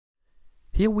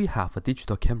Here we have a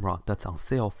digital camera that's on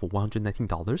sale for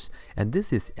 $119, and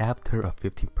this is after a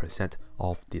 15%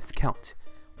 off discount.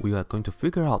 We are going to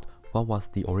figure out what was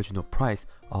the original price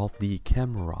of the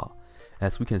camera.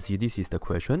 As we can see, this is the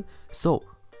question. So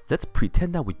let's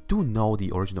pretend that we do know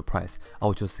the original price.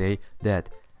 I'll just say that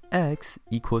X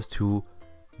equals to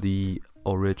the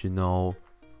original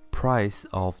price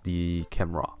of the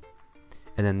camera.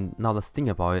 And then now let's think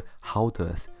about it. How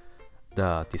does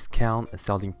the discount and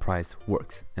selling price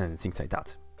works and things like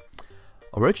that.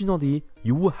 Originally,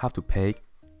 you would have to pay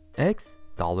X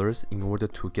dollars in order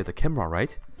to get the camera,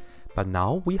 right? But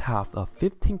now we have a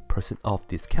 15% off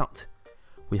discount.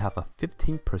 We have a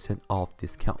 15% off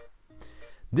discount.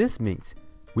 This means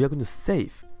we are going to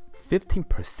save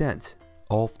 15%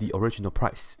 of the original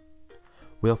price.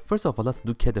 Well, first of all, let's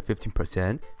look at the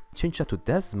 15%. Change that to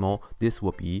decimal, this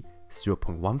will be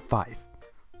 0.15.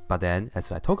 But then,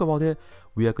 as I talk about it,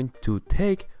 we are going to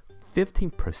take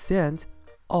 15%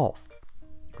 off,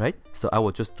 right? So I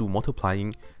will just do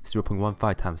multiplying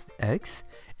 0.15 times X,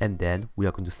 and then we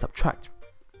are going to subtract.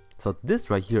 So this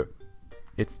right here,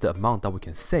 it's the amount that we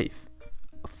can save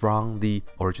from the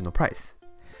original price.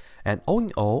 And all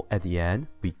in all, at the end,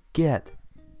 we get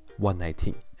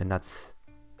 119, and that's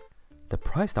the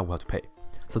price that we have to pay.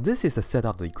 So this is the set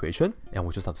of the equation, and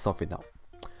we just have to solve it now.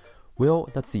 Well,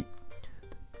 let's see.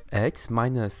 X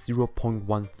minus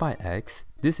 0.15x,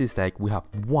 this is like we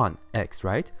have 1x,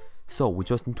 right? So we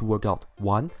just need to work out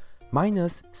 1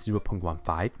 minus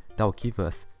 0.15, that will give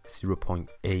us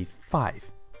 0.85.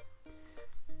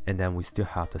 And then we still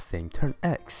have the same term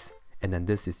x, and then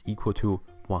this is equal to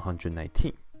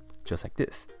 119, just like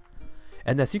this.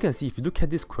 And as you can see, if you look at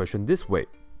this question this way,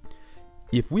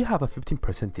 if we have a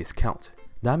 15% discount,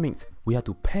 that means we have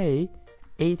to pay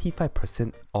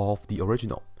 85% of the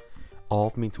original.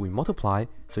 Of means we multiply,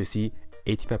 so you see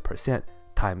 85%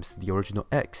 times the original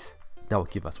x, that will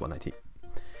give us 119.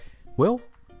 Well,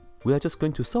 we are just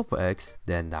going to solve for x,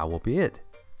 then that will be it.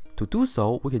 To do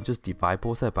so, we can just divide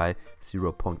both sides by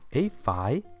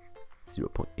 0.85,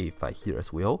 0.85 here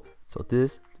as well. So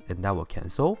this and that will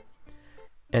cancel.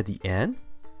 At the end,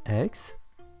 x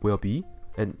will be,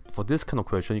 and for this kind of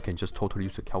question, you can just totally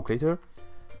use a calculator,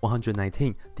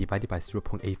 119 divided by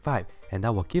 0.85, and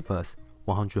that will give us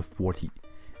 140,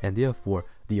 and therefore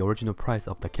the original price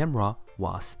of the camera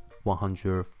was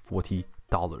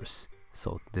 $140.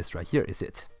 So this right here is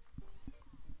it.